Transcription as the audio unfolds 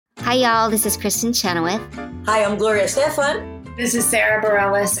Hi, y'all. This is Kristen Chenoweth. Hi, I'm Gloria Estefan. This is Sarah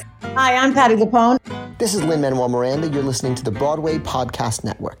Bareilles. Hi, I'm Patti LuPone. This is Lin-Manuel Miranda. You're listening to the Broadway Podcast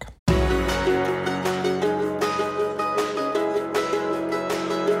Network.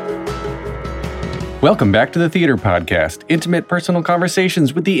 Welcome back to the Theater Podcast, intimate personal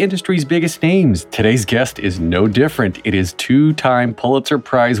conversations with the industry's biggest names. Today's guest is no different. It is two-time Pulitzer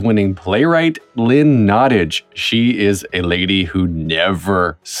Prize-winning playwright Lynn Nottage. She is a lady who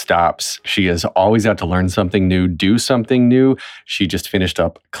never stops. She is always out to learn something new, do something new. She just finished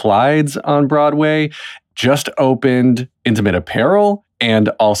up Clyde's on Broadway, just opened Intimate Apparel, and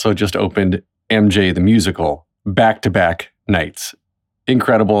also just opened MJ the Musical, back-to-back nights.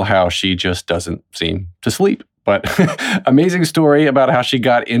 Incredible how she just doesn't seem to sleep. But amazing story about how she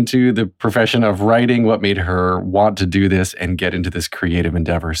got into the profession of writing, what made her want to do this and get into this creative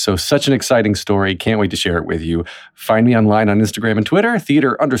endeavor. So such an exciting story. Can't wait to share it with you. Find me online on Instagram and Twitter,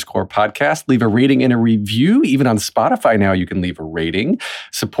 theater_podcast. Leave a rating and a review. Even on Spotify now, you can leave a rating.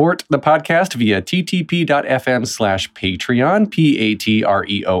 Support the podcast via ttp.fm/Patreon,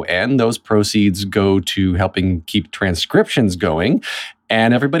 Patreon. Those proceeds go to helping keep transcriptions going.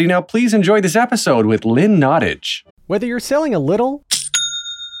 And everybody now, please enjoy this episode with Lynn Nottage. Whether you're selling a little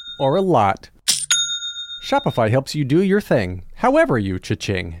or a lot, Shopify helps you do your thing, however you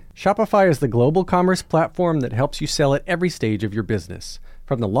cha-ching. Shopify is the global commerce platform that helps you sell at every stage of your business.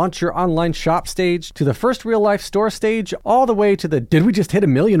 From the launch your online shop stage to the first real-life store stage, all the way to the did we just hit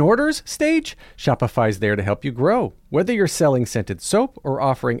 1 million orders stage, Shopify's there to help you grow. Whether you're selling scented soap or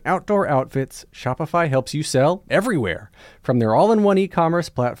offering outdoor outfits, Shopify helps you sell everywhere. From their all-in-one e-commerce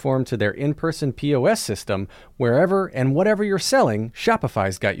platform to their in-person POS system, wherever and whatever you're selling,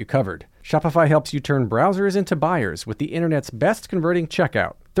 Shopify's got you covered. Shopify helps you turn browsers into buyers with the internet's best converting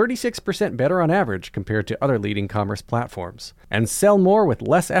checkout, 36% better on average compared to other leading commerce platforms. And sell more with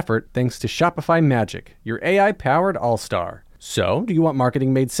less effort thanks to Shopify Magic, your AI-powered all-star. So, do you want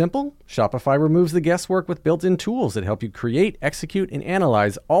marketing made simple? Shopify removes the guesswork with built-in tools that help you create, execute, and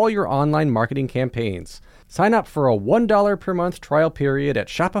analyze all your online marketing campaigns. Sign up for a $1 per month trial period at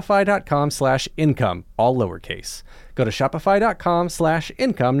shopify.com/income, all lowercase. Go to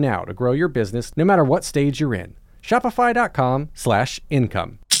shopify.com/income now to grow your business no matter what stage you're in.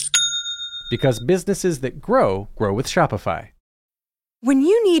 Shopify.com/income. Because businesses that grow with Shopify. When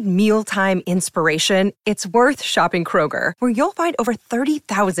you need mealtime inspiration, it's worth shopping Kroger, where you'll find over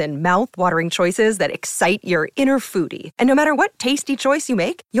 30,000 mouth-watering choices that excite your inner foodie. And no matter what tasty choice you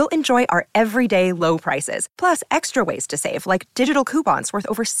make, you'll enjoy our everyday low prices, plus extra ways to save, like digital coupons worth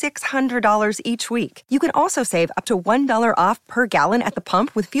over $600 each week. You can also save up to $1 off per gallon at the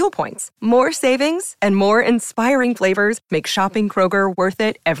pump with fuel points. More savings and more inspiring flavors make shopping Kroger worth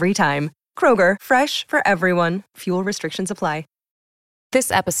it every time. Kroger, fresh for everyone. Fuel restrictions apply. This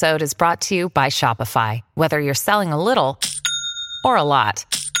episode is brought to you by Shopify. Whether you're selling a little or a lot,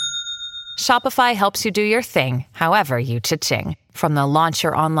 Shopify helps you do your thing, however you cha-ching. From the launch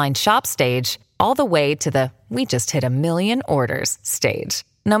your online shop stage, all the way to the we just hit 1 million orders stage.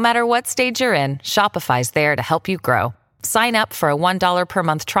 No matter what stage you're in, Shopify's there to help you grow. Sign up for a $1 per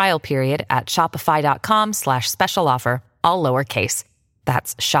month trial period at shopify.com/special offer, all lowercase.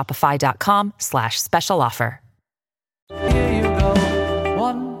 That's shopify.com/special offer. Here you go.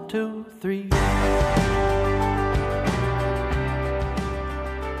 1, 2, 3.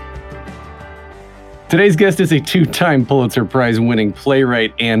 Today's guest is a two-time Pulitzer Prize-winning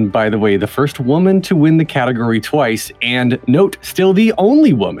playwright and, by the way, the first woman to win the category twice, and note, still the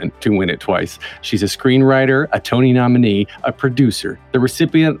only woman to win it twice. She's a screenwriter, a Tony nominee, a producer, the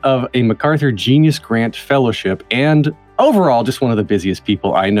recipient of a MacArthur Genius Grant Fellowship, and overall, just one of the busiest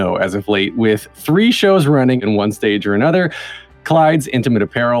people I know as of late, with 3 shows running in one stage or another. Clyde's, Intimate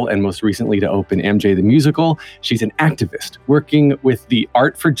Apparel, and most recently to open MJ the Musical. She's an activist working with the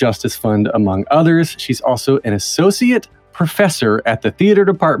Art for Justice Fund, among others. She's also an associate professor at the theater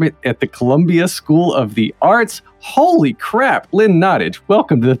department at the Columbia School of the Arts. Holy crap, Lynn Nottage,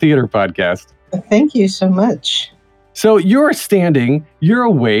 welcome to the Theater Podcast. Thank you so much. So you're standing, you're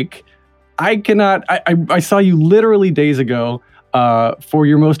awake. I saw you literally days ago for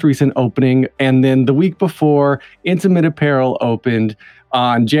your most recent opening. And then the week before, Intimate Apparel opened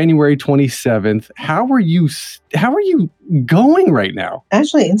on January 27th. How are you going right now?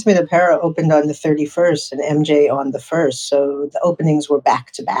 Actually, Intimate Apparel opened on the 31st and MJ on the 1st. So the openings were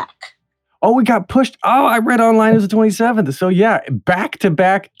back to back. Oh, we got pushed. Oh, I read online it was the 27th. So yeah,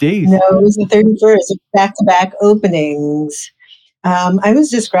 back-to-back days. No, it was the 31st. Back-to-back openings. I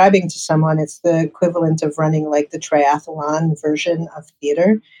was describing to someone, it's the equivalent of running like the triathlon version of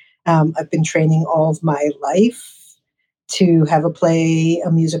theater. I've been training all of my life to have a play,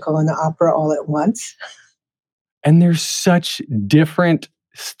 a musical, and an opera all at once. And there's such different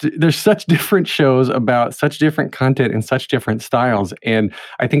shows about such different content and such different styles. And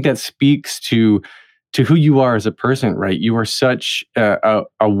I think that speaks to who you are as a person, right? You are such a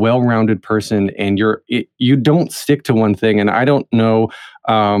well-rounded person, and you don't stick to one thing. And I don't know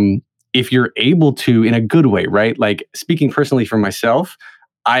if you're able to in a good way, right? Like, speaking personally for myself,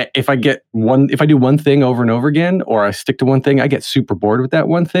 if I do one thing over and over again, or I stick to one thing, I get super bored with that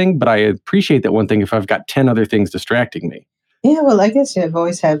one thing. But I appreciate that one thing if I've got 10 other things distracting me. Yeah, well, I guess I've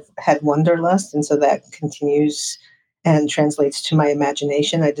always had wanderlust, and so that continues and translates to my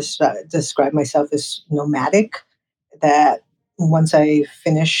imagination. I just describe myself as nomadic, that once I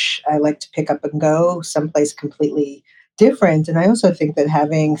finish, I like to pick up and go someplace completely different. And I also think that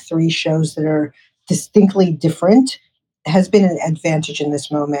having 3 shows that are distinctly different has been an advantage in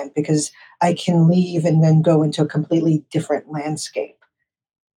this moment, because I can leave and then go into a completely different landscape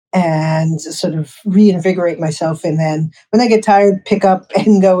and sort of reinvigorate myself. And then when I get tired, pick up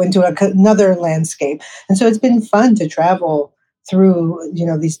and go into another landscape. And so it's been fun to travel through,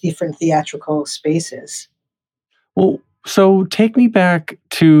 these different theatrical spaces. Well, so take me back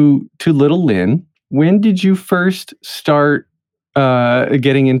to Little Lynn. When did you first start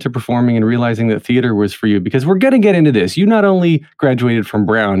getting into performing and realizing that theater was for you? Because we're going to get into this. You not only graduated from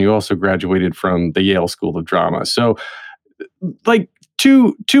Brown, you also graduated from the Yale School of Drama. So, like,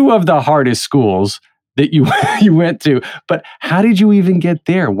 two of the hardest schools that you went to. But how did you even get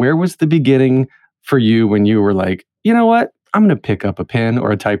there? Where was the beginning for you when you were like, you know what? I'm going to pick up a pen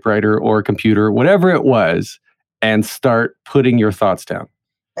or a typewriter or a computer, whatever it was, and start putting your thoughts down?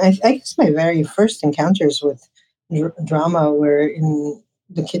 I guess my very first encounters with drama were in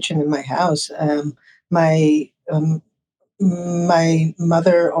the kitchen of my house. My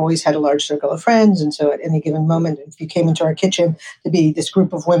mother always had a large circle of friends, and so at any given moment, if you came into our kitchen, there'd be this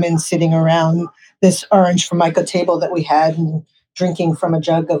group of women sitting around this orange Formica table that we had and drinking from a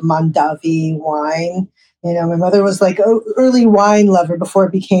jug of Mondavi wine. My mother was like an early wine lover before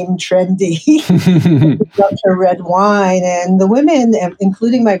it became trendy. She loved her red wine. And the women,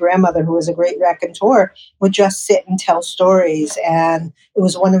 including my grandmother, who was a great raconteur, would just sit and tell stories. And it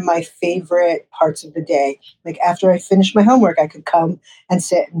was one of my favorite parts of the day. Like, after I finished my homework, I could come and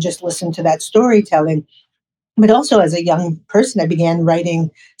sit and just listen to that storytelling. But also, as a young person, I began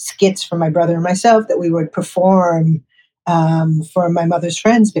writing skits for my brother and myself that we would perform for my mother's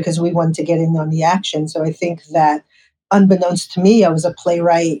friends, because we wanted to get in on the action. So I think that, unbeknownst to me, I was a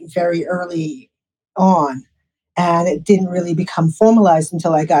playwright very early on, and it didn't really become formalized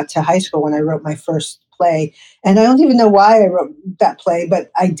until I got to high school, when I wrote my first play. And I don't even know why I wrote that play,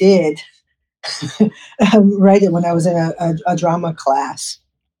 but I did write it when I was in a drama class.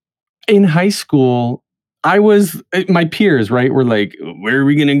 In high school, my peers, right, were like, where are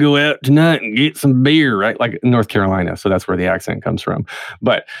we going to go out tonight and get some beer, right? Like North Carolina. So that's where the accent comes from.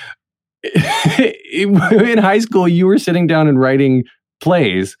 But in high school, you were sitting down and writing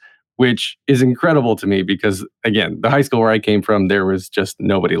plays, which is incredible to me because, again, the high school where I came from, there was just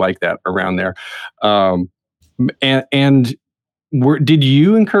nobody like that around there. Did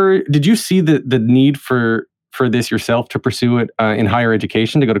you see the need for this yourself, to pursue it in higher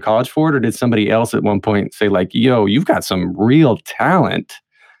education, to go to college for it? Or did somebody else at one point say, like, yo, you've got some real talent,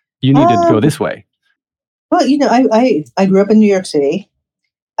 you need to go this way? Well, I grew up in New York City.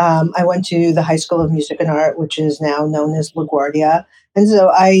 I went to the High School of Music and Art, which is now known as LaGuardia. And so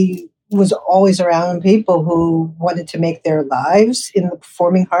I was always around people who wanted to make their lives in the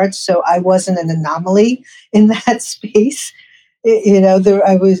performing arts. So I wasn't an anomaly in that space.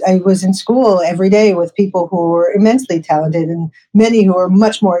 I was in school every day with people who were immensely talented, and many who were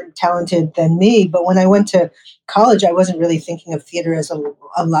much more talented than me. But when I went to college, I wasn't really thinking of theater as a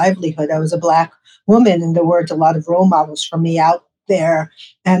livelihood. I was a Black woman, and there weren't a lot of role models for me out there.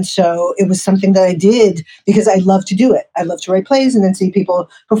 And so it was something that I did because I love to do it. I love to write plays and then see people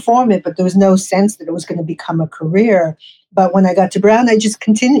perform it, but there was no sense that it was going to become a career. But when I got to Brown, I just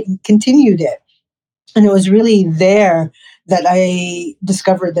continued it. And it was really there that I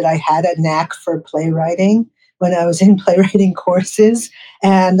discovered that I had a knack for playwriting when I was in playwriting courses.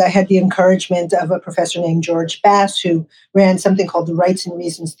 And I had the encouragement of a professor named George Bass, who ran something called the Rights and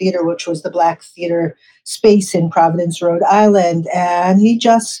Reasons Theater, which was the Black theater space in Providence, Rhode Island. And he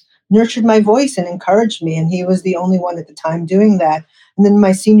just nurtured my voice and encouraged me. And he was the only one at the time doing that. And then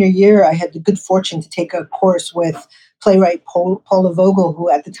my senior year, I had the good fortune to take a course with playwright Paula Vogel, who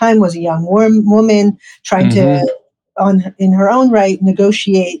at the time was a young woman trying to, in her own right,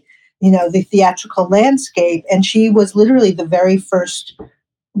 negotiate, the theatrical landscape. And she was literally the very first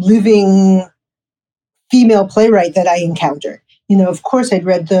living female playwright that I encountered. Of course, I'd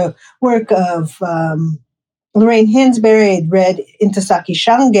read the work of Lorraine Hansberry. I'd read Ntozake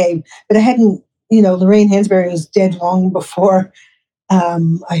Shange, but I hadn't, Lorraine Hansberry was dead long before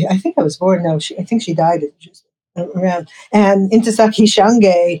I think I was born. No, I think she died just around. And Ntozake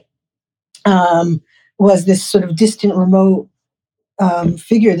Shange was this sort of distant, remote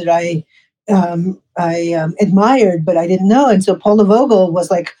figure that I admired, but I didn't know. And so Paula Vogel was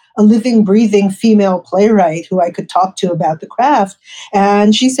like a living, breathing female playwright who I could talk to about the craft.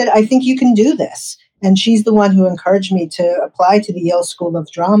 And she said, I think you can do this. And she's the one who encouraged me to apply to the Yale School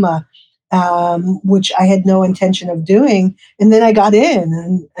of Drama, which I had no intention of doing. And then I got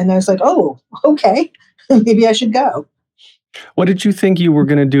in and I was like, oh, okay, maybe I should go. What did you think you were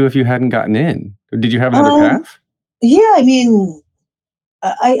going to do if you hadn't gotten in? Did you have another path? Yeah, I mean,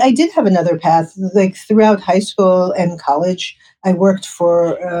 I did have another path. Like throughout high school and college, I worked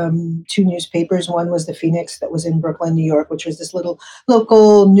for 2 newspapers. One was the Phoenix that was in Brooklyn, New York, which was this little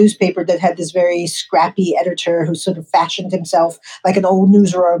local newspaper that had this very scrappy editor who sort of fashioned himself like an old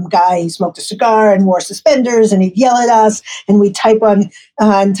newsroom guy. He smoked a cigar and wore suspenders, and he'd yell at us, and we'd type on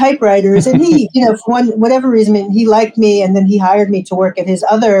typewriters. And he, for whatever reason, he liked me, and then he hired me to work at his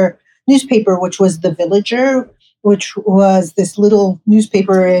other newspaper, which was The Villager, which was this little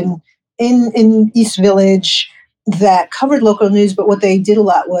newspaper in East Village that covered local news, but what they did a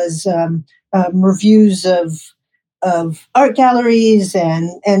lot was reviews of art galleries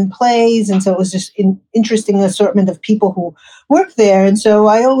and plays, and so it was just an interesting assortment of people who worked there. And so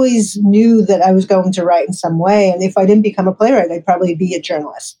I always knew that I was going to write in some way, and if I didn't become a playwright, I'd probably be a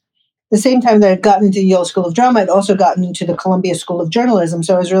journalist. The same time that I'd gotten into Yale School of Drama, I'd also gotten into the Columbia School of Journalism.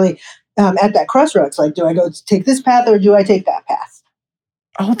 So I was really at that crossroads, like, do I go take this path or do I take that path?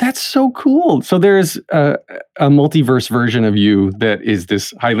 Oh, that's so cool. So there's a multiverse version of you that is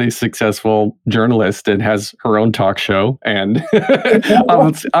this highly successful journalist and has her own talk show and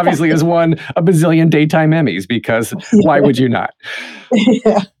obviously has won a bazillion daytime Emmys, because why would you not?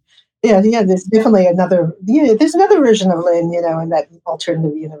 Yeah. There's definitely another version of Lynn, in that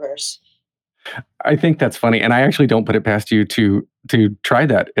alternative universe. I think that's funny. And I actually don't put it past you to try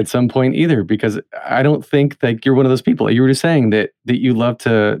that at some point either, because I don't think that you're one of those people. You were just saying that you love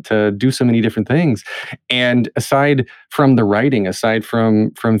to do so many different things. And aside from the writing, aside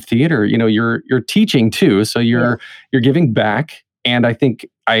from theater, you're teaching too. So you're giving back. And I think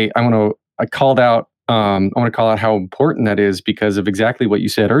I want to call out how important that is, because of exactly what you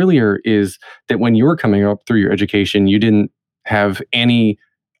said earlier, is that when you were coming up through your education, you didn't have any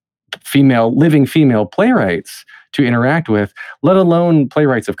living female playwrights to interact with, let alone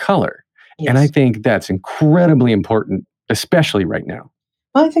playwrights of color. Yes. And I think that's incredibly important, especially right now.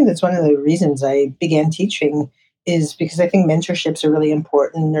 Well, I think that's one of the reasons I began teaching, is because I think mentorships are really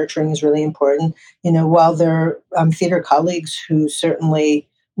important. Nurturing is really important. While there are theater colleagues who certainly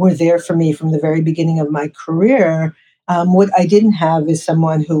were there for me from the very beginning of my career, what I didn't have is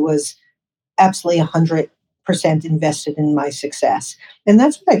someone who was absolutely 100% invested in my success. And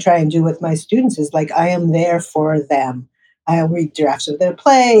that's what I try and do with my students, is like, I am there for them. I'll read drafts of their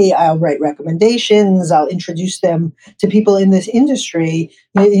play, I'll write recommendations, I'll introduce them to people in this industry,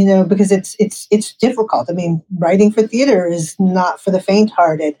 because it's difficult. I mean, writing for theater is not for the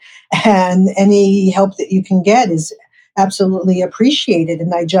faint-hearted, and any help that you can get is absolutely appreciated.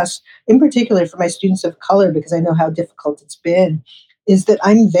 And I just, in particular for my students of color, because I know how difficult it's been, is that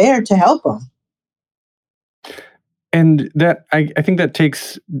I'm there to help them. And that I think that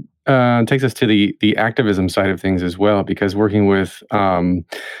takes us to the activism side of things as well, because working with Art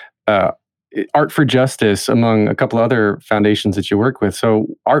for Justice, among a couple other foundations that you work with. So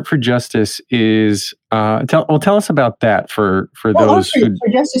Art for Justice is tell us about that for those Art for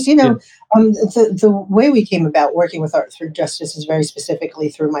Justice. The way we came about working with Art for Justice is very specifically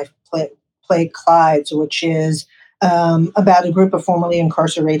through my play Clydes, which is about a group of formerly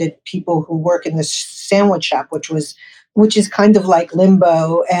incarcerated people who work in this sandwich shop, which is kind of like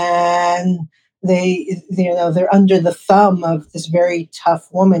Limbo, and they're under the thumb of this very tough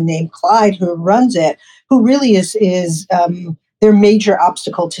woman named Clyde who runs it, who really is their major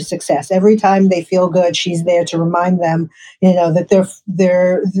obstacle to success. Every time they feel good, she's there to remind them, that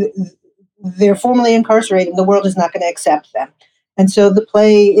they're formerly incarcerated and the world is not going to accept them. And so the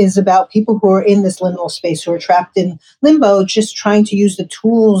play is about people who are in this liminal space, who are trapped in limbo, just trying to use the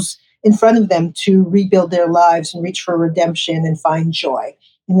tools in front of them to rebuild their lives and reach for redemption and find joy.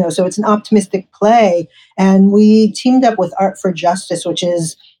 So it's an optimistic play. And we teamed up with Art for Justice, which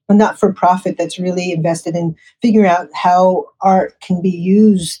is a not-for-profit that's really invested in figuring out how art can be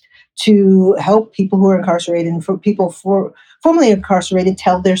used to help people who are incarcerated and for people formerly incarcerated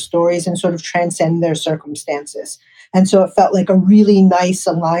tell their stories and sort of transcend their circumstances. And so it felt like a really nice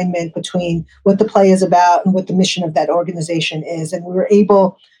alignment between what the play is about and what the mission of that organization is. And we were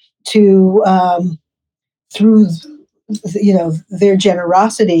able to, through their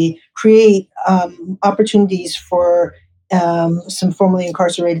generosity, create opportunities for some formerly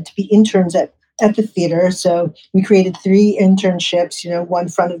incarcerated to be interns at the theater. So we created 3 internships, one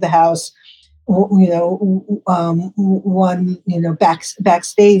front of the house, one,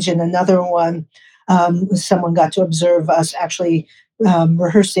 backstage, and another one, someone got to observe us actually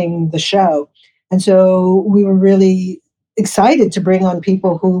rehearsing the show. And so we were really excited to bring on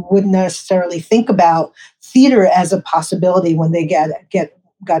people who wouldn't necessarily think about theater as a possibility when they got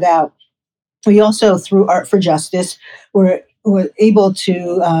out. We also, through Art for Justice, were able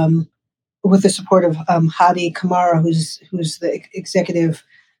to, with the support of Hadi Kamara, who's the executive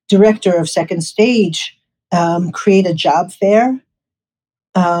director of Second Stage, create a job fair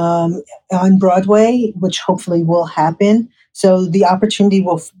on Broadway, which hopefully will happen. So the opportunity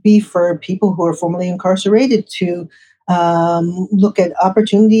will be for people who are formerly incarcerated to look at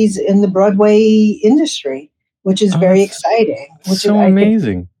opportunities in the Broadway industry, which is very exciting. Which so is,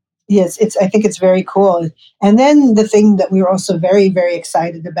 amazing. Yes, I think it's very cool. And then the thing that we were also very, very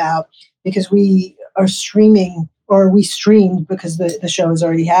excited about, because we are streaming, or we streamed because the show has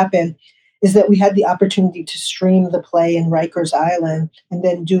already happened, is that we had the opportunity to stream the play in Rikers Island and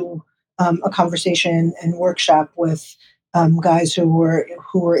then do a conversation and workshop with guys who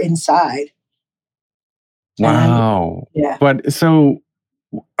were inside. Wow. And, yeah. But so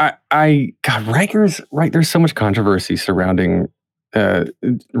God, Rikers, right? There's so much controversy surrounding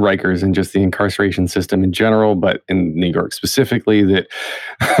Rikers and just the incarceration system in general, but in New York specifically, that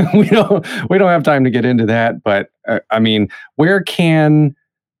we don't have time to get into that. But I mean, where can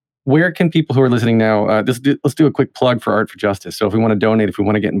people who are listening now, let's do a quick plug for Art for Justice. So if we want to donate, if we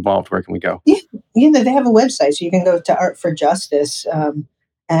want to get involved, where can we go? Yeah, they have a website, so you can go to Art for Justice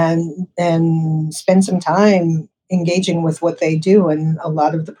and spend some time engaging with what they do. And a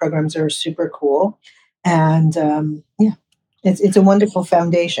lot of the programs are super cool. And it's a wonderful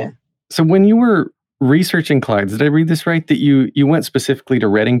foundation. So when you were researching Clyde's, did I read this right, that you went specifically to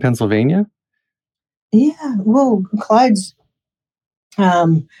Reading, Pennsylvania? Yeah, well, Clyde's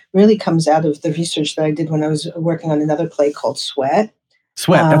really comes out of the research that I did when I was working on another play called Sweat.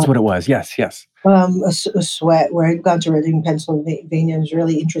 Sweat, that's what it was. Yes. A Sweat, where I'd gone to Reading, Pennsylvania, and was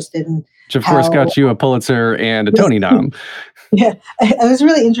really interested in which of course got you a Pulitzer and a Tony nom. Yeah, I was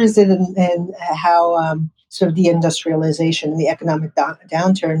really interested in how sort of deindustrialization and the economic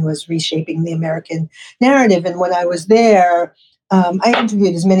downturn was reshaping the American narrative. And when I was there, I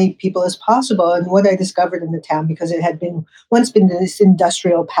interviewed as many people as possible. And what I discovered in the town, because it had once been this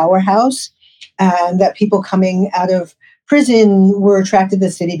industrial powerhouse, and that people coming out of prison were attracted to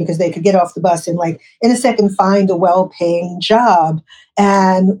the city because they could get off the bus and, like, in a second find a well-paying job.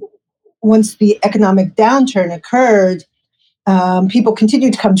 And once the economic downturn occurred, people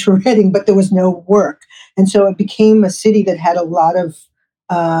continued to come to Reading, but there was no work. And so it became a city that had a lot of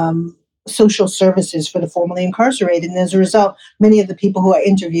social services for the formerly incarcerated. And as a result, many of the people who I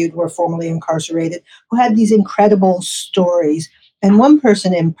interviewed were formerly incarcerated, who had these incredible stories. And one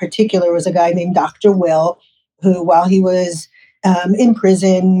person in particular was a guy named Dr. Will, who, while he was in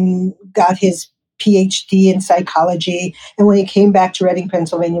prison, got his PhD in psychology. And when he came back to Reading,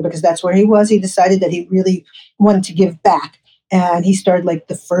 Pennsylvania, because that's where he was, he decided that he really wanted to give back. And he started, like,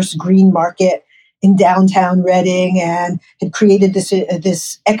 the first green market in downtown Reading, and had created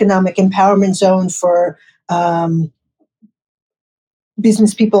this economic empowerment zone for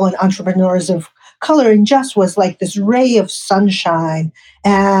business people and entrepreneurs of color, and just was like this ray of sunshine.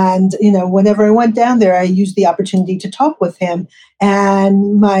 And, whenever I went down there, I used the opportunity to talk with him.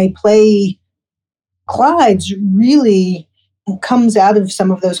 And my play, Clyde's, really comes out of some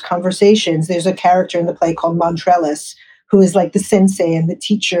of those conversations. There's a character in the play called Montrellis, who is like the sensei and the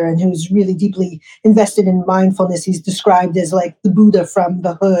teacher, and who's really deeply invested in mindfulness. He's described as like the Buddha from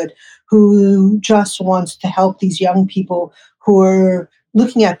the hood, who just wants to help these young people who are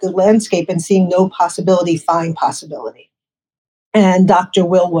looking at the landscape and seeing no possibility find possibility. And Dr.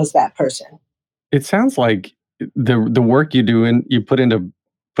 Will was that person. It sounds like the work you do and you put into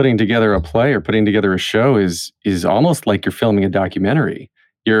putting together a play or putting together a show is almost like you're filming a documentary.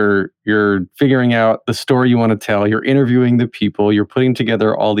 You're figuring out the story you want to tell. You're interviewing the people. You're putting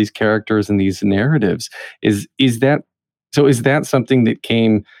together all these characters and these narratives. Is that something that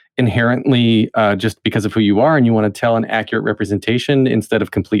came inherently just because of who you are and you want to tell an accurate representation instead of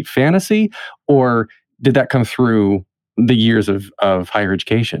complete fantasy, or did that come through the years of higher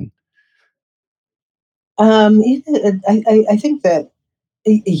education? I think that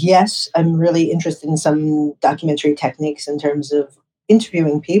yes, I'm really interested in some documentary techniques in terms of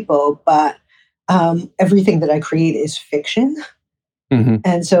interviewing people, but everything that I create is fiction. Hmm.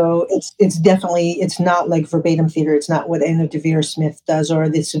 And so it's definitely it's not like verbatim theater. It's not what Anna Devere Smith does or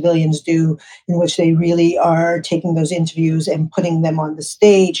the civilians do, in which they really are taking those interviews and putting them on the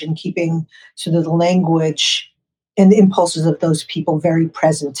stage and keeping sort of the language and the impulses of those people very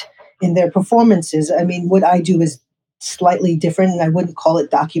present in their performances. I mean, what I do is slightly different, and I wouldn't call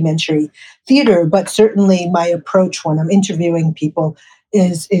it documentary theater, but certainly my approach when I'm interviewing people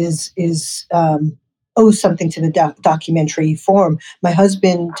is owes something to the documentary form. My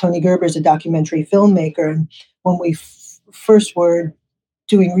husband, Tony Gerber, is a documentary filmmaker. And when we first were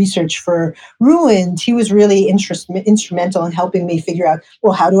doing research for Ruined, he was really instrumental in helping me figure out,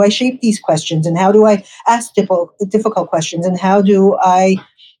 well, how do I shape these questions? And how do I ask difficult questions? And how do I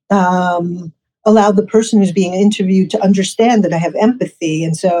allow the person who's being interviewed to understand that I have empathy?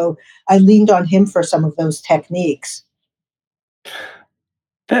 And so I leaned on him for some of those techniques.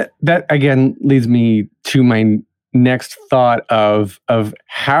 That again leads me to my next thought of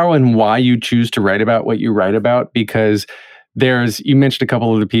how and why you choose to write about what you write about, because you mentioned a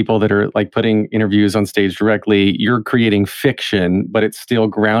couple of the people that are like putting interviews on stage directly. You're creating fiction, but it's still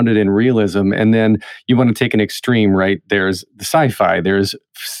grounded in realism. And then you want to take an extreme, right? There's the sci-fi, there's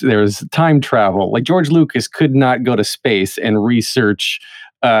time travel. Like George Lucas could not go to space and research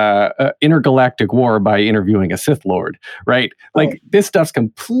intergalactic war by interviewing a Sith Lord, right? Like this stuff's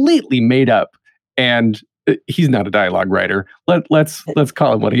completely made up, and he's not a dialogue writer. Let's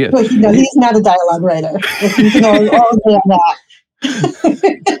call him what he is. No, he's not a dialogue writer. You can all agree on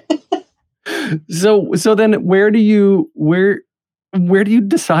that. So then where do you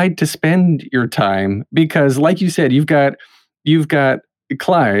decide to spend your time? Because like you said, you've got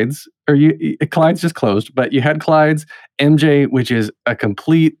Clyde's, Clyde's just closed, but you had Clyde's, MJ, which is a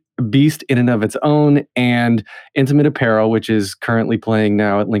complete beast in and of its own, and Intimate Apparel, which is currently playing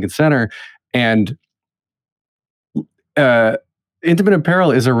now at Lincoln Center. And Intimate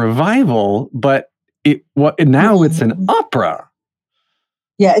Apparel is a revival, but now it's an opera.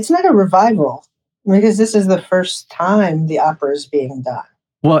 Yeah, it's not a revival because this is the first time the opera is being done.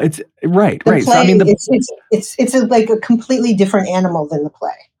 Well, it's right. Play, So I mean, it's like a completely different animal than the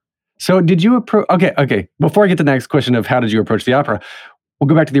play. So did you approach? Okay. Before I get to the next question of how did you approach the opera, we'll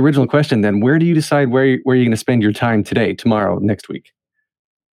go back to the original question. Then, where do you decide where you're going to spend your time today, tomorrow, next week?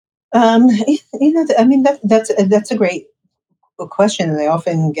 I mean that's a great question, and I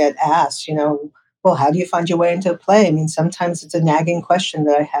often get asked. Well, how do you find your way into a play? I mean, sometimes it's a nagging question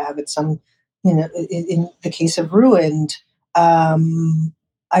that I have. It's in the case of Ruined.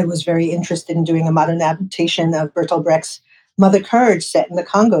 I was very interested in doing a modern adaptation of Bertolt Brecht's Mother Courage set in the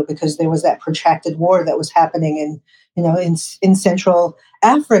Congo because there was that protracted war that was happening in Central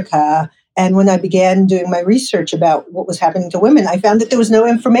Africa. And when I began doing my research about what was happening to women, I found that there was no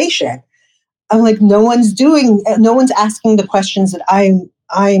information. I'm like, no one's asking the questions that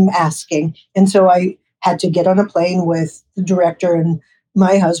I'm asking. And so I had to get on a plane with the director and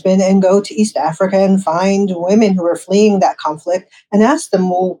my husband and go to East Africa and find women who are fleeing that conflict and ask them,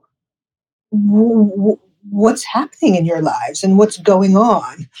 well, what's happening in your lives and what's going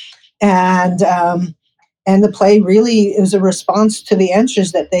on? And the play really is a response to the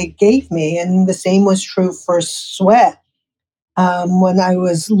answers that they gave me. And the same was true for Sweat. When I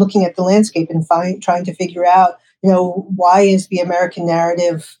was looking at the landscape and trying to figure out, why is the American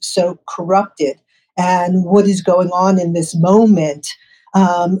narrative so corrupted and what is going on in this moment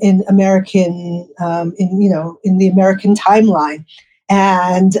in American, in the American timeline.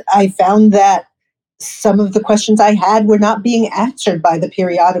 And I found that some of the questions I had were not being answered by the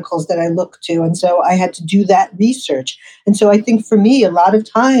periodicals that I looked to. And so I had to do that research. And so I think for me, a lot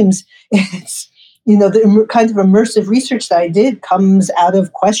of times it's, the kind of immersive research that I did comes out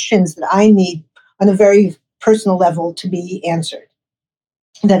of questions that I need on a very personal level to be answered,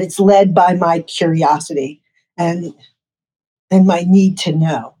 that it's led by my curiosity and my need to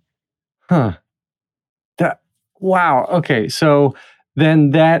know. Huh. Wow. Okay. So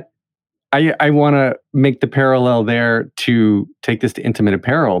then I want to make the parallel there to take this to Intimate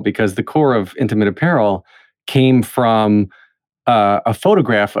Apparel, because the core of Intimate Apparel came from a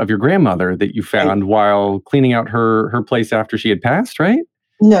photograph of your grandmother that you found while cleaning out her place after she had passed, right?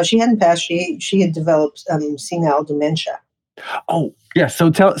 No, she hadn't passed. She had developed senile dementia. Oh, yeah. So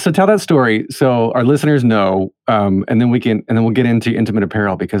tell that story so our listeners know, and then we'll get into Intimate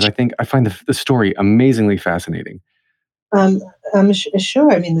Apparel, because I find the story amazingly fascinating.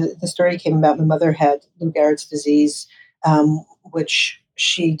 Sure. I mean, the story came about. My mother had Lou Gehrig's disease, which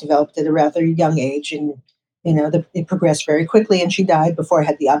she developed at a rather young age, and It progressed very quickly, and she died before I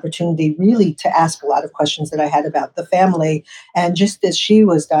had the opportunity really to ask a lot of questions that I had about the family. And just as she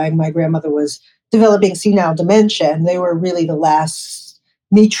was dying, my grandmother was developing senile dementia, and they were really the last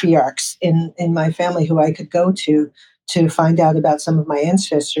matriarchs in my family who I could go to find out about some of my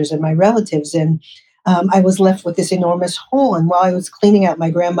ancestors and my relatives. And I was left with this enormous hole. And while I was cleaning out my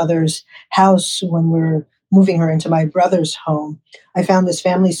grandmother's house when we were moving her into my brother's home, I found this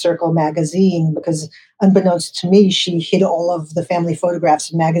Family Circle magazine because, unbeknownst to me, she hid all of the family photographs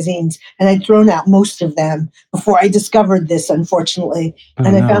and magazines, and I'd thrown out most of them before I discovered this, unfortunately.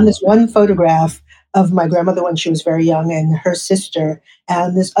 And I found this one photograph of my grandmother when she was very young and her sister,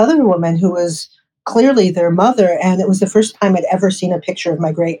 and this other woman who was clearly their mother. And it was the first time I'd ever seen a picture of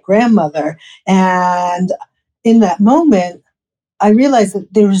my great grandmother. And in that moment, I realized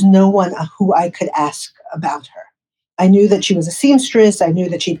that there was no one who I could ask about her. I knew that she was a seamstress. I knew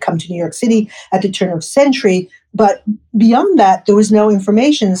that she'd come to New York City at the turn of century. But beyond that, there was no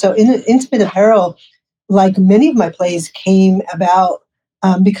information. So Intimate Apparel, like many of my plays, came about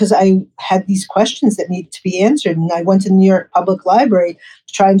because I had these questions that needed to be answered. And I went to the New York Public Library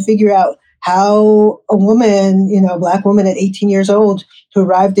to try and figure out how a woman, a Black woman at 18 years old who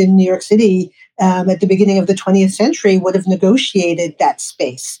arrived in New York City at the beginning of the 20th century would have negotiated that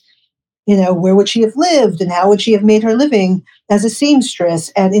space. Where would she have lived and how would she have made her living as a seamstress?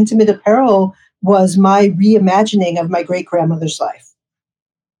 And Intimate Apparel was my reimagining of my great-grandmother's life.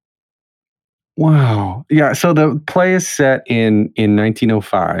 Wow. Yeah. So the play is set in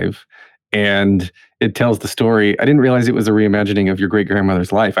 1905, and it tells the story. I didn't realize it was a reimagining of your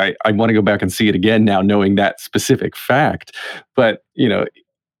great-grandmother's life. I want to go back and see it again now, knowing that specific fact. But,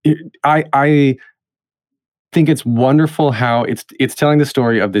 I think it's wonderful how it's telling the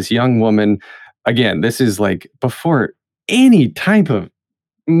story of this young woman. Again, this is like before any type of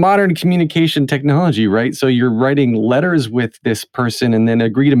modern communication technology, right? So you're writing letters with this person and then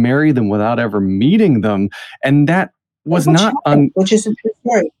agree to marry them without ever meeting them. And that was not which is a true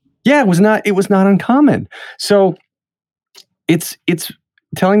story. Yeah, it was not uncommon. So it's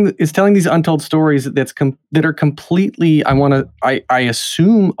telling these untold stories that are completely, I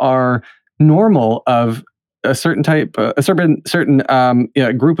assume, are normal of a certain type, a certain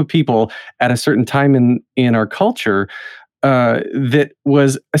group of people at a certain time in our culture, that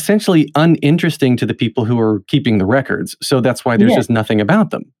was essentially uninteresting to the people who are keeping the records. So that's why there's just nothing about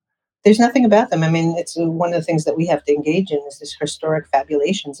them. There's nothing about them. I mean, it's one of the things that we have to engage in is this historic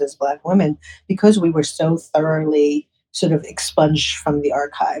fabulations as Black women, because we were so thoroughly sort of expunged from the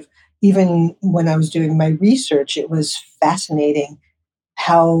archive. Even when I was doing my research, it was fascinating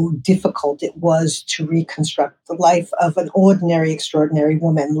how difficult it was to reconstruct the life of an ordinary, extraordinary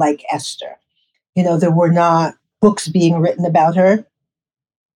woman like Esther. There were not books being written about her.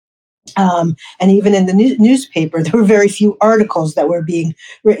 And even in the newspaper, there were very few articles that were being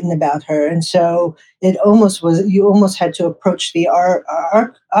written about her. And so you almost had to approach the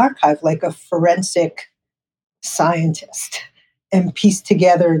archive like a forensic scientist and piece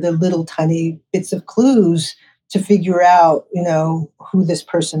together the little tiny bits of clues to figure out, who this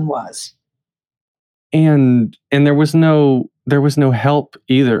person was. And there was no help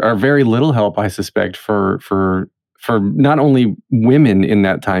either, or very little help, I suspect, for not only women in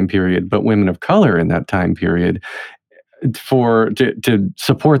that time period, but women of color in that time period, to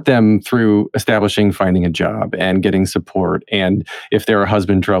support them through finding a job and getting support. And if there are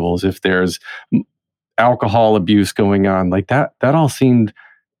husband troubles, if there's alcohol abuse going on, like that all seemed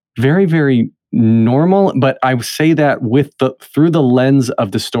very, very normal. But I say that through the lens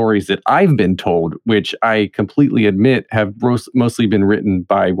of the stories that I've been told, which I completely admit have mostly been written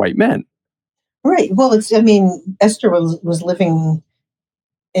by white men. Right. Well, Esther was living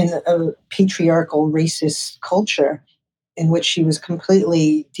in a patriarchal, racist culture in which she was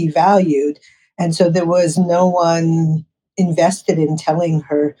completely devalued. And so there was no one invested in telling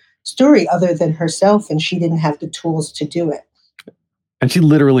her story other than herself, and she didn't have the tools to do it. And she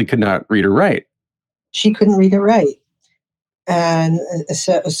literally could not read or write. She couldn't read or write. And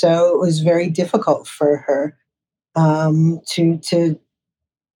so it was very difficult for her to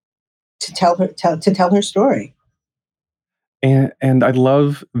tell her story. And I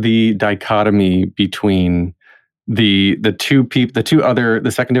love the dichotomy between the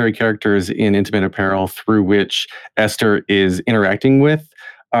secondary characters in Intimate Apparel through which Esther is interacting with,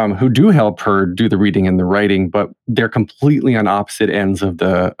 who do help her do the reading and the writing, but they're completely on opposite ends of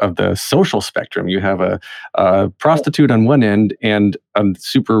the social spectrum. You have a prostitute on one end and a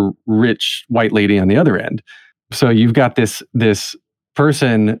super rich white lady on the other end. So you've got this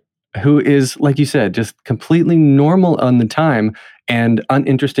person who is, like you said, just completely normal on the time and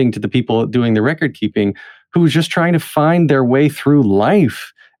uninteresting to the people doing the record keeping, who's just trying to find their way through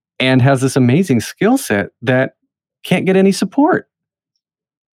life and has this amazing skill set that can't get any support.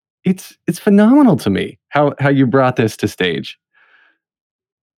 It's phenomenal to me how you brought this to stage.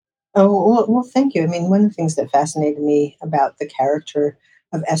 Oh, well, thank you. I mean, one of the things that fascinated me about the character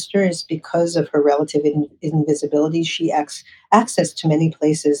of Esther is because of her relative invisibility, she access to many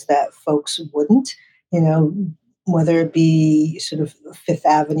places that folks wouldn't, whether it be sort of Fifth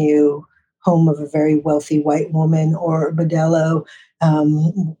Avenue, home of a very wealthy white woman, or Bordello,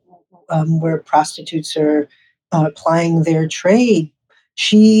 where prostitutes are plying their trade.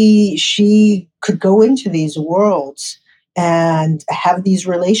 She could go into these worlds and have these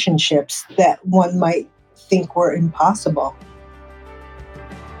relationships that one might think were impossible.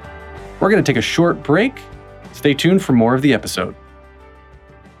 We're going to take a short break. Stay tuned for more of the episode.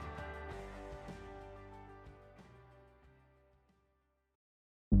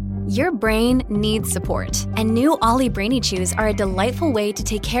 Your brain needs support, and new Ollie Brainy Chews are a delightful way to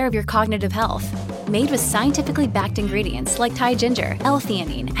take care of your cognitive health. Made with scientifically backed ingredients like Thai ginger,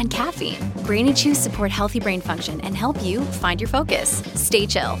 L-theanine, and caffeine, Brainy Chews support healthy brain function and help you find your focus, stay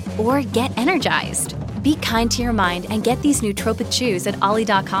chill, or get energized. Be kind to your mind and get these nootropic chews at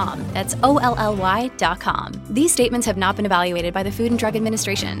ollie.com. That's OLLY.com. These statements have not been evaluated by the Food and Drug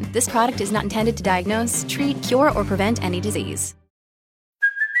Administration. This product is not intended to diagnose, treat, cure, or prevent any disease.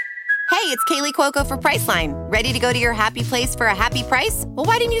 Hey, it's Kaylee Cuoco for Priceline. Ready to go to your happy place for a happy price? Well,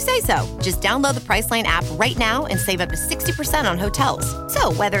 why didn't you say so? Just download the Priceline app right now and save up to 60% on hotels.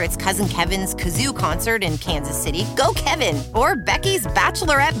 So whether it's Cousin Kevin's Kazoo Concert in Kansas City, go Kevin, or Becky's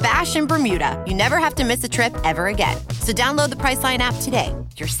Bachelorette Bash in Bermuda, you never have to miss a trip ever again. So download the Priceline app today.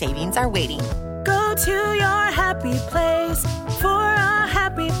 Your savings are waiting. Go to your happy place for a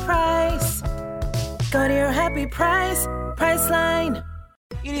happy price. Go to your happy price, Priceline.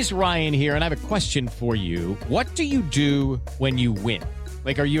 It is Ryan here, and I have a question for you. What do you do when you win?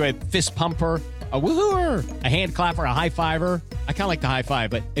 Like, are you a fist pumper, a woo-hooer, a hand clapper, a high fiver? I kind of like the high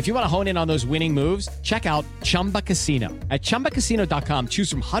five, but if you want to hone in on those winning moves, check out Chumba Casino. At ChumbaCasino.com, choose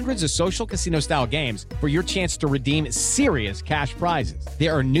from hundreds of social casino-style games for your chance to redeem serious cash prizes.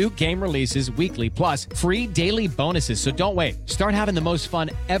 There are new game releases weekly, plus free daily bonuses. So don't wait. Start having the most fun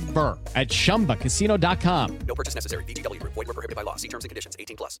ever at ChumbaCasino.com. No purchase necessary. VGW. Void where prohibited by law. See terms and conditions.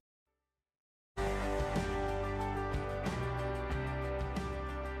 18+.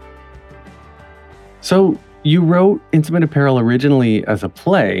 So you wrote Intimate Apparel originally as a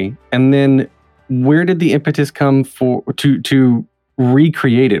play, and then where did the impetus come to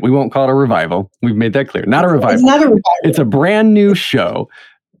recreate it? We won't call it a revival. We've made that clear. Not a revival. It's not a revival. It's a brand new show.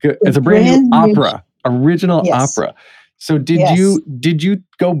 It's a brand new opera, original opera. So did you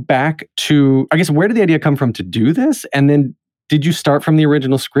go back to, I guess, where did the idea come from to do this? And then did you start from the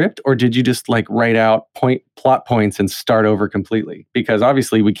original script, or did you just like write out plot points and start over completely? Because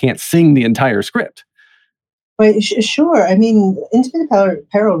obviously we can't sing the entire script. But sure. I mean, Intimate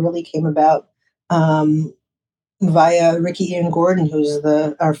Apparel really came about via Ricky Ian Gordon, who's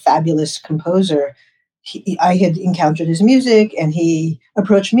our fabulous composer. I had encountered his music, and he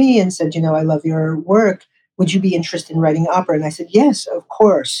approached me and said, I love your work. Would you be interested in writing opera? And I said, yes, of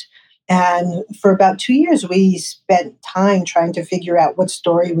course. And for about 2 years, we spent time trying to figure out what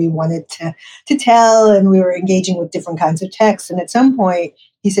story we wanted to tell. And we were engaging with different kinds of texts. And at some point,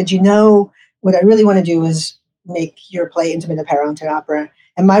 he said, what I really want to do is make your play Intimate Apparel into an opera.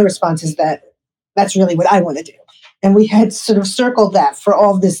 And my response is that's really what I want to do. And we had sort of circled that for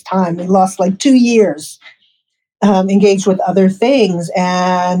all this time. We lost like 2 years, engaged with other things.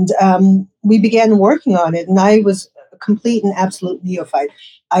 And we began working on it. And I was a complete and absolute neophyte.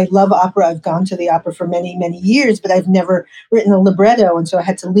 I love opera. I've gone to the opera for many, many years, but I've never written a libretto. And so I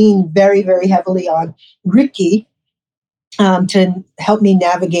had to lean very, very heavily on Ricky to help me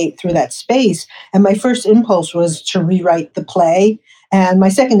navigate through that space. And my first impulse was to rewrite the play. And my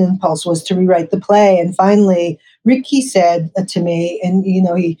second impulse was to rewrite the play. And finally, Ricky said to me, and,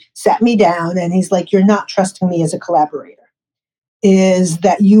 he sat me down and he's like, you're not trusting me as a collaborator. Is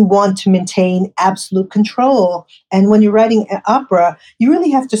that you want to maintain absolute control. And when you're writing an opera, you really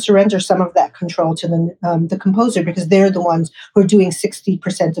have to surrender some of that control to the composer, because they're the ones who are doing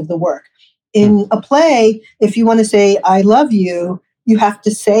 60% of the work. In a play, if you want to say, I love you, you have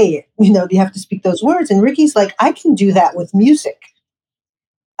to say it. You have to speak those words. And Ricky's like, I can do that with music.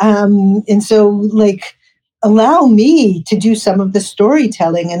 And so, allow me to do some of the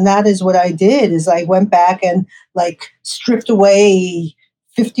storytelling. And that is what I did, is I went back and stripped away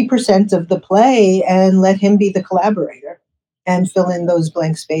 50% of the play and let him be the collaborator and fill in those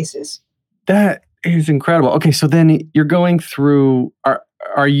blank spaces. That is incredible. Okay, so then you're going through,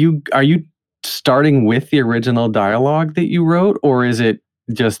 are you starting with the original dialogue that you wrote, or is it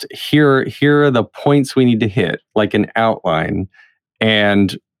just here are the points we need to hit, like an outline,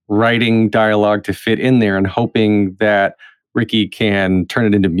 and writing dialogue to fit in there and hoping that Ricky can turn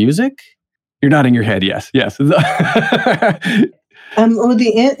it into music? You're nodding your head. Yes. Well,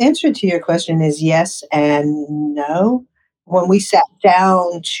 the answer to your question is yes and no. When we sat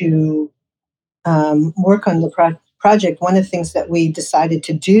down to work on the project, one of the things that we decided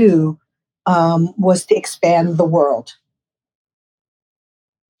to do was to expand the world.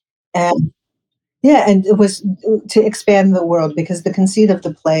 And yeah, and it was to expand the world because the conceit of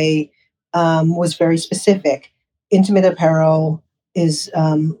the play was very specific. Intimate apparel is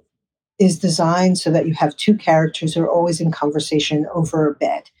designed so that you have two characters who are always in conversation over a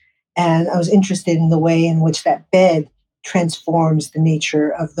bed. And I was interested in the way in which that bed transforms the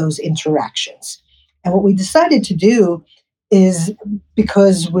nature of those interactions. And what we decided to do is,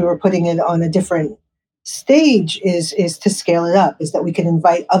 because we were putting it on a different stage, is to scale it up, is that we could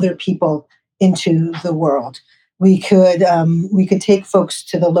invite other people into the world. We could take folks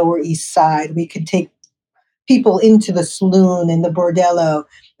to the Lower East Side. We could take people into the saloon and the bordello.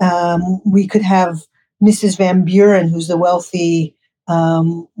 We could have Mrs. Van Buren, who's the wealthy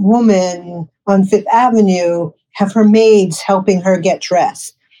woman on Fifth Avenue, have her maids helping her get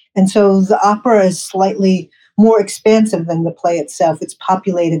dressed. And so the opera is slightly more expansive than the play itself. It's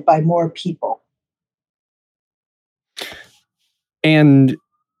populated by more people. And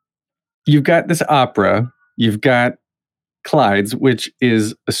you've got this opera, you've got Clyde's, which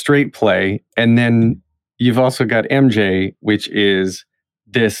is a straight play, and then you've also got MJ, which is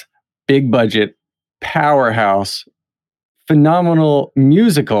this big budget powerhouse, phenomenal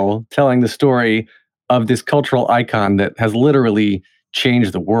musical telling the story of this cultural icon that has literally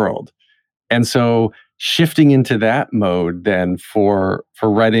changed the world. And so shifting into that mode then for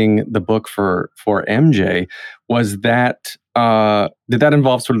writing the book for MJ, was that did that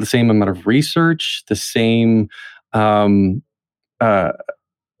involve sort of the same amount of research, the same I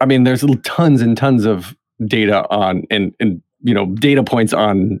mean, there's tons and tons of data on and data points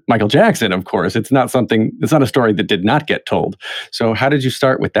on Michael Jackson, of course. It's not a story that did not get told. So how did you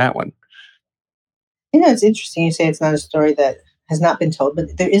start with that one? It's interesting you say it's not a story that has not been told,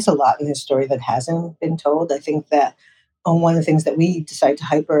 but there is a lot in his story that hasn't been told. I think that one of the things that we decide to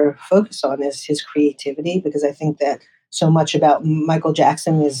hyper focus on is his creativity, because I think that so much about Michael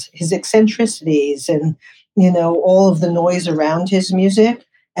Jackson is his eccentricities and, all of the noise around his music.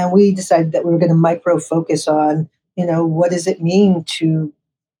 And we decided that we were going to micro focus on, what does it mean to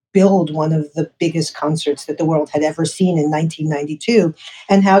build one of the biggest concerts that the world had ever seen in 1992?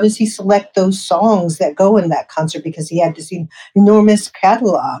 And how does he select those songs that go in that concert? Because he had this enormous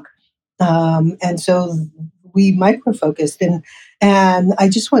catalog. And so we micro-focused. And I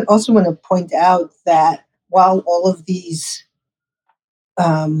just also want to point out that while all of these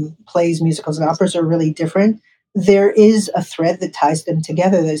plays, musicals, and operas are really different, there is a thread that ties them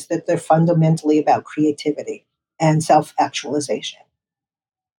together, is that they're fundamentally about creativity and self-actualization.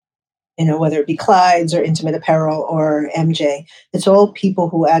 Whether it be Clyde's or Intimate Apparel or MJ, it's all people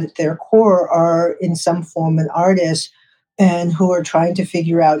who at their core are in some form an artist and who are trying to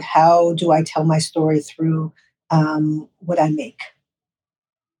figure out, how do I tell my story through what I make.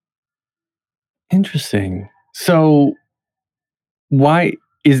 Interesting. So why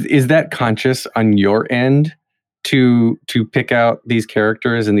is that conscious on your end to pick out these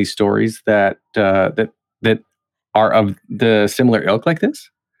characters and these stories that are of the similar ilk like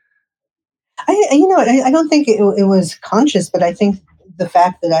this? I don't think it was conscious, but I think the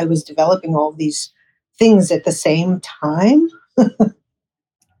fact that I was developing all these things at the same time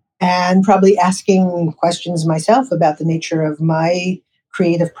and probably asking questions myself about the nature of my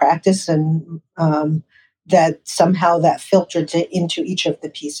creative practice, and that somehow that filtered into each of the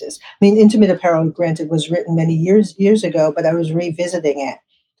pieces. I mean, Intimate Apparel, granted, was written many years ago, but I was revisiting it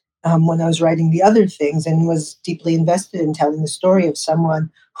when I was writing the other things, and was deeply invested in telling the story of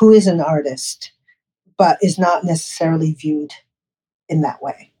someone who is an artist, but is not necessarily viewed in that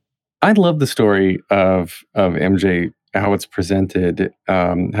way. I love the story of MJ, how it's presented,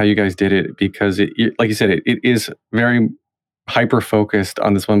 how you guys did it, because it, like you said, it is very hyper-focused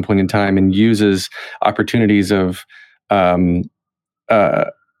on this one point in time and uses opportunities of, I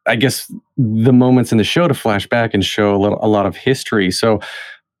guess, the moments in the show to flash back and show a lot of history. So,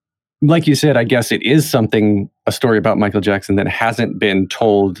 like you said, I guess it is a story about Michael Jackson that hasn't been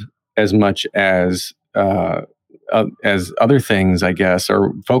told as much as other things, I guess,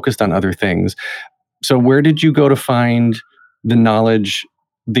 or focused on other things. So where did you go to find the knowledge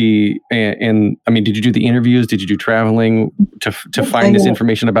and I mean, did you do the interviews? Did you do traveling to find this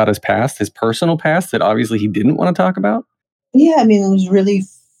information about his past, his personal past that obviously he didn't want to talk about? Yeah, I mean, it was really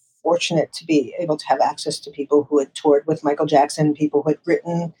fortunate to be able to have access to people who had toured with Michael Jackson, people who had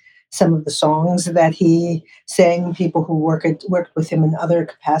written some of the songs that he sang, people who worked with him in other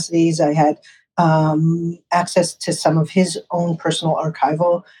capacities. I had access to some of his own personal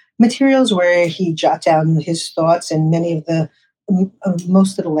archival materials where he jot down his thoughts, and many of the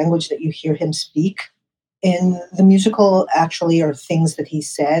most of the language that you hear him speak in the musical actually are things that he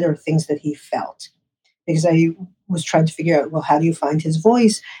said or things that he felt. Because I was trying to figure out, well, how do you find his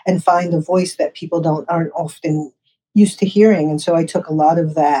voice and find a voice that people aren't often used to hearing? And so I took a lot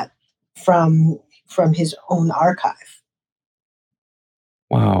of that from his own archive.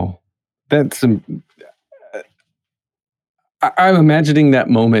 Wow, that's some. I'm imagining that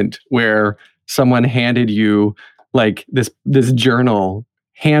moment where someone handed you like this journal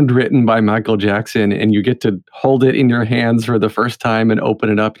handwritten by Michael Jackson, and you get to hold it in your hands for the first time and open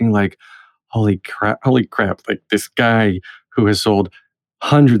it up, and you're like, holy crap, like this guy who has sold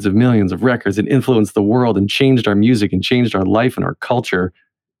hundreds of millions of records and influenced the world and changed our music and changed our life and our culture.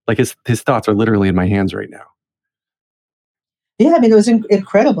 Like his thoughts are literally in my hands right now. Yeah, I mean, it was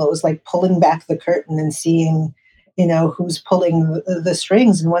incredible. It was like pulling back the curtain and seeing, who's pulling the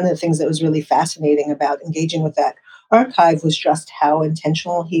strings. And one of the things that was really fascinating about engaging with that archive was just how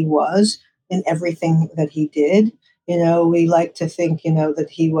intentional he was in everything that he did. We like to think, that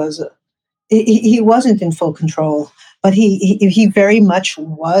he wasn't in full control, but he very much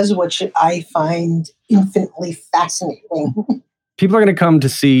was, which I find infinitely fascinating. People are going to come to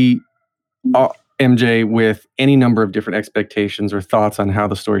see MJ with any number of different expectations or thoughts on how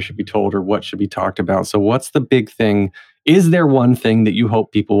the story should be told or what should be talked about. So what's the big thing? Is there one thing that you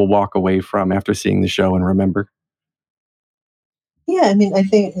hope people will walk away from after seeing the show and remember? Yeah, I mean, I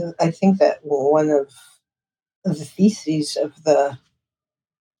think that one of the theses of the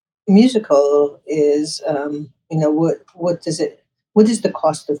musical is, what is the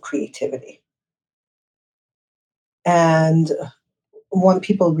cost of creativity? And want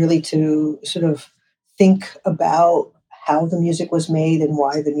people really to sort of think about how the music was made and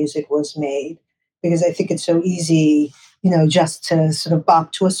why the music was made. Because I think it's so easy, just to sort of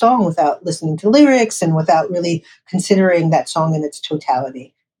bop to a song without listening to lyrics and without really considering that song in its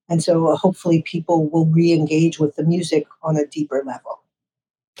totality. And so hopefully people will re-engage with the music on a deeper level.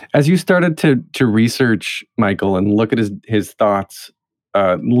 As you started to research Michael and look at his thoughts,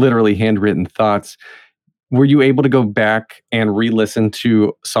 literally handwritten thoughts, were you able to go back and re-listen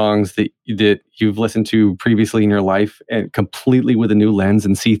to songs that you've listened to previously in your life and completely with a new lens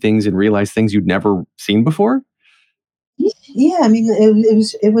and see things and realize things you'd never seen before? Yeah, I mean,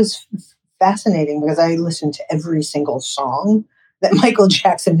 it was fascinating because I listened to every single song that Michael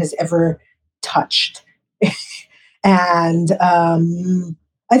Jackson has ever touched. And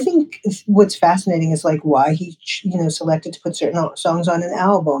I think what's fascinating is like why he, selected to put certain songs on an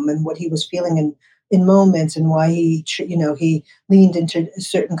album and what he was feeling in moments, and why he leaned into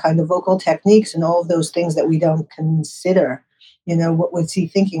certain kind of vocal techniques and all of those things that we don't consider. What was he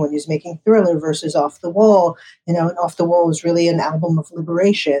thinking when he was making Thriller versus Off the Wall? And Off the Wall was really an album of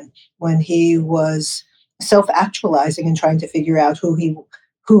liberation when he was self-actualizing and trying to figure out who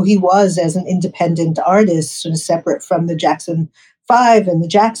he was as an independent artist, sort of separate from the Jackson 5 and the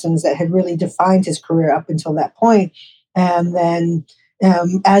Jacksons that had really defined his career up until that point. And then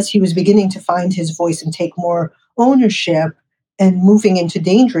as he was beginning to find his voice and take more ownership and moving into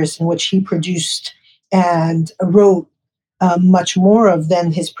Dangerous, in which he produced and wrote much more of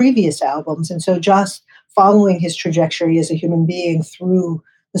than his previous albums. And so just following his trajectory as a human being through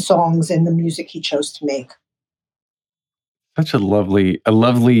the songs and the music he chose to make. Such a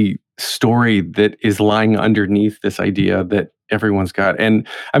lovely story that is lying underneath this idea that everyone's got. And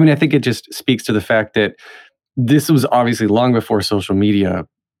I mean, I think it just speaks to the fact that this was obviously long before social media,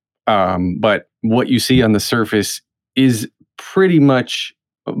 but what you see on the surface is pretty much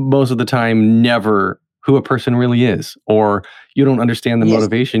most of the time never who a person really is, or you don't understand the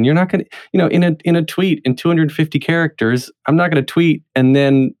motivation. You're not going to, in a tweet in 250 characters, I'm not going to tweet and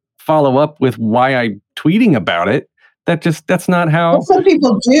then follow up with why I'm tweeting about it. That's not how. Well, some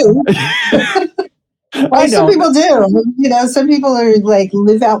people do. Some people do. Some people are like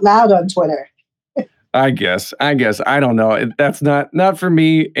live out loud on Twitter. I guess. I don't know. That's not for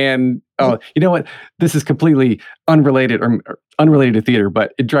me. And you know what? This is completely unrelated to theater,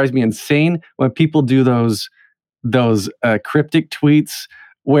 but it drives me insane when people do those cryptic tweets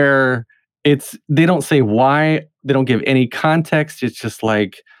where they don't say why, they don't give any context. It's just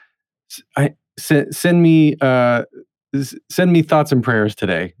like, send me send me thoughts and prayers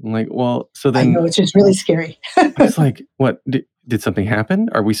today. I'm like, well, so then I know, it's just really scary. I was like, what? Did something happen?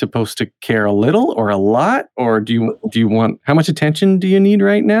 Are we supposed to care a little or a lot? Or do you want, how much attention do you need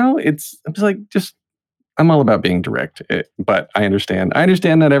right now? I'm just like, I'm all about being direct, but I understand.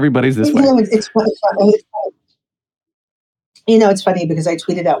 Not everybody's this way. It's funny. It's funny because I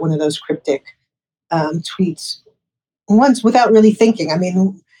tweeted out one of those cryptic tweets once without really thinking. I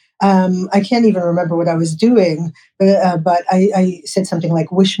mean, I can't even remember what I was doing, but I said something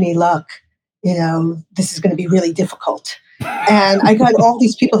like, wish me luck. This is going to be really difficult. And I got all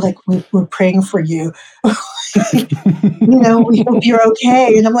these people like, we're praying for you. We hope you're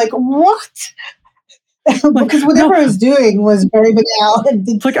okay. And I'm like, what? Because whatever I was doing was very banal.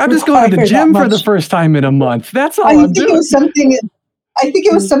 It's like, I'm just going to the gym for the first time in a month. That's all I'm doing. I think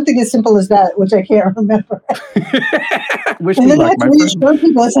it was something as simple as that, which I can't remember. Wish and me then luck, I had to reassure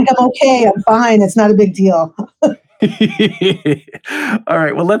people. It's like, I'm okay. I'm fine. It's not a big deal. All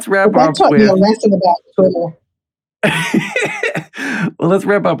right. Well, let's wrap up That taught me a lesson about Twitter. Well, let's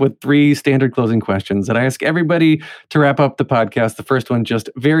wrap up with 3 standard closing questions that I ask everybody to wrap up the podcast. The first one, just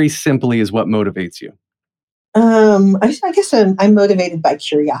very simply, is what motivates you? I guess I'm motivated by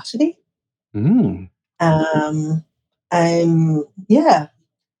curiosity. It's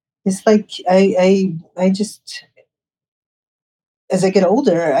like I just, as I get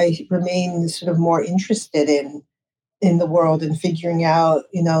older, I remain sort of more interested in the world and figuring out,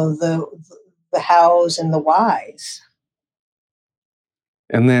 the hows and the whys.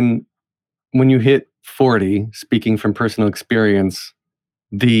 And then when you hit 40, speaking from personal experience,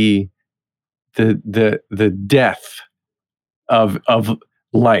 the death of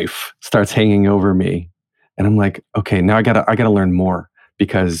life starts hanging over me. And I'm like, okay, now I gotta learn more,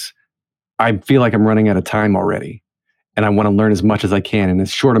 because I feel like I'm running out of time already. And I want to learn as much as I can in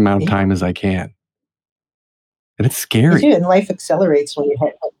as short amount of time as I can. And it's scary. And life accelerates when you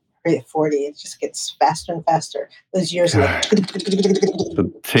hit 40. It just gets faster and faster. Those years are like...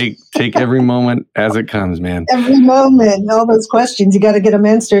 So take every moment as it comes, man. Every moment. All those questions, you got to get them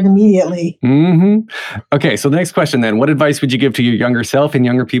answered immediately. Okay, so the next question then. What advice would you give to your younger self and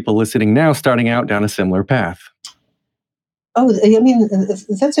younger people listening now, starting out down a similar path? Oh, I mean,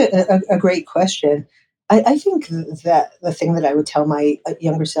 that's a great question. I think that the thing that I would tell my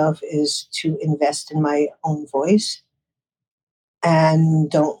younger self is to invest in my own voice and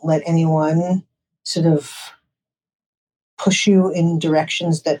don't let anyone sort of push you in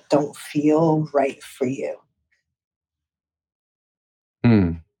directions that don't feel right for you.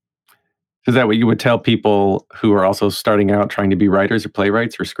 Is that what you would tell people who are also starting out trying to be writers or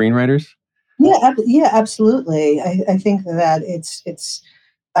playwrights or screenwriters? Yeah, absolutely. I think that it's.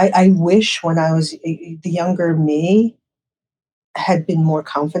 I wish when I was the younger me had been more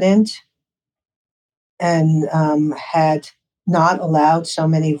confident and had not allowed so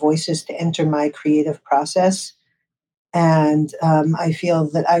many voices to enter my creative process. And I feel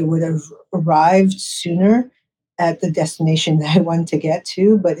that I would have arrived sooner at the destination that I wanted to get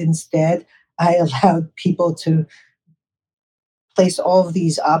to, but instead I allowed people to place all of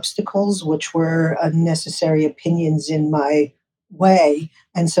these obstacles, which were unnecessary opinions, in my way.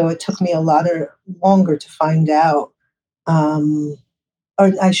 And so it took me a lot longer to find out, or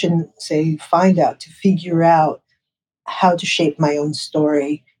I shouldn't say find out, to figure out how to shape my own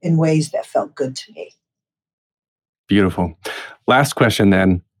story in ways that felt good to me. Beautiful. Last question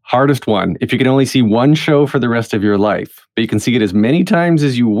then. Hardest one. If you could only see one show for the rest of your life, but you can see it as many times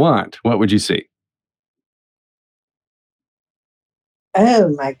as you want, what would you see?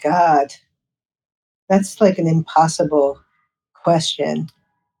 Oh my God. That's like an impossible question.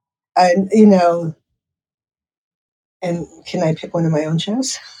 And can I pick one of my own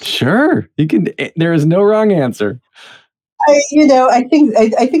shows? Sure. You can. There is no wrong answer. I think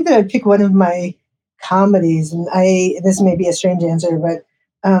that I'd pick one of my comedies, and this may be a strange answer, but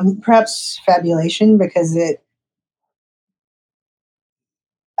perhaps Fabulation, because it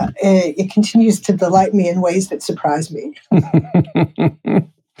continues to delight me in ways that surprise me.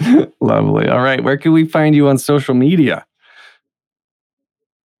 Lovely. All right. Where can we find you on social media?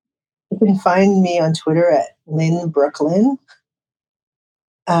 You can find me on Twitter at Lynn Brooklyn.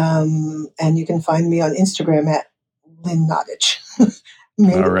 And you can find me on Instagram at Lynn Nottage.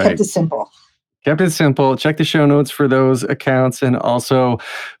 All right. Kept it simple. Kept it simple. Check the show notes for those accounts and also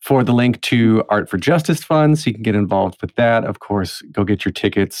for the link to Art for Justice Fund so you can get involved with that. Of course, go get your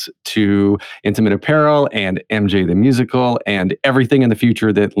tickets to Intimate Apparel and MJ the Musical and everything in the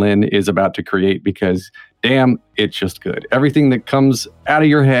future that Lynn is about to create, because damn, it's just good. Everything that comes out of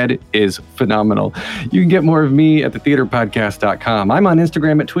your head is phenomenal. You can get more of me at thetheaterpodcast.com. I'm on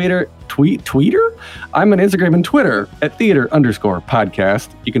Instagram at Tweeter? I'm on Instagram and Twitter at theater_podcast.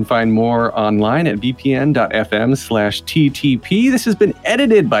 You can find more online at bpn.fm/TTP. This has been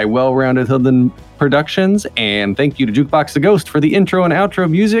edited by Well-Rounded Hoodlum Productions, and thank you to Jukebox the Ghost for the intro and outro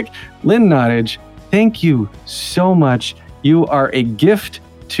music. Lynn Nottage, thank you so much. You are a gift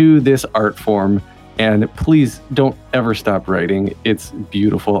to this art form. And please don't ever stop writing. It's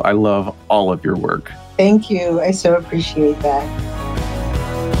beautiful. I love all of your work. Thank you. I so appreciate that.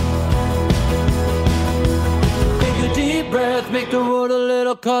 Take a deep breath, make the world a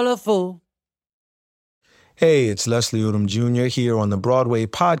little colorful. Hey, it's Leslie Odom Jr. here on the Broadway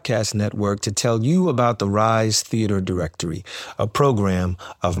Podcast Network to tell you about the Rise Theater Directory, a program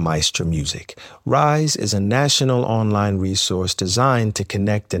of Maestro Music. Rise is a national online resource designed to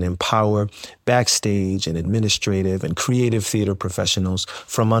connect and empower backstage and administrative and creative theater professionals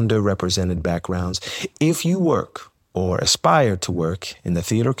from underrepresented backgrounds. If you work or aspire to work in the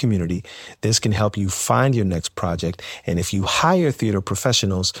theater community, this can help you find your next project. And if you hire theater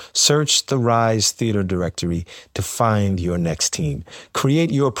professionals, search the Rise Theater Directory to find your next team.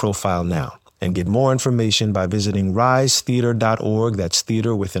 Create your profile now and get more information by visiting risetheater.org. That's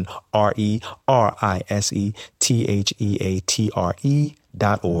theater with an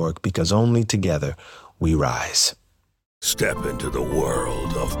RISETHEATRE.org, because only together we rise. Step into the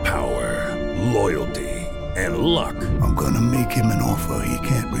world of power, loyalty, and luck. I'm gonna make him an offer he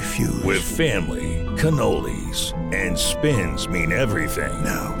can't refuse. With family, cannolis, and spins mean everything.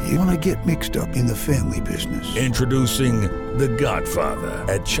 Now, you wanna get mixed up in the family business. Introducing The Godfather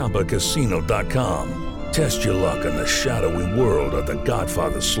at ChumbaCasino.com. Test your luck in the shadowy world of The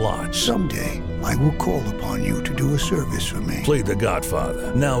Godfather slot. Someday, I will call upon you to do a service for me. Play The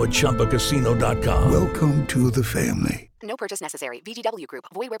Godfather, now at ChumbaCasino.com. Welcome to the family. No purchase necessary. VGW Group.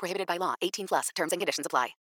 Void where prohibited by law. 18+. Terms and conditions apply.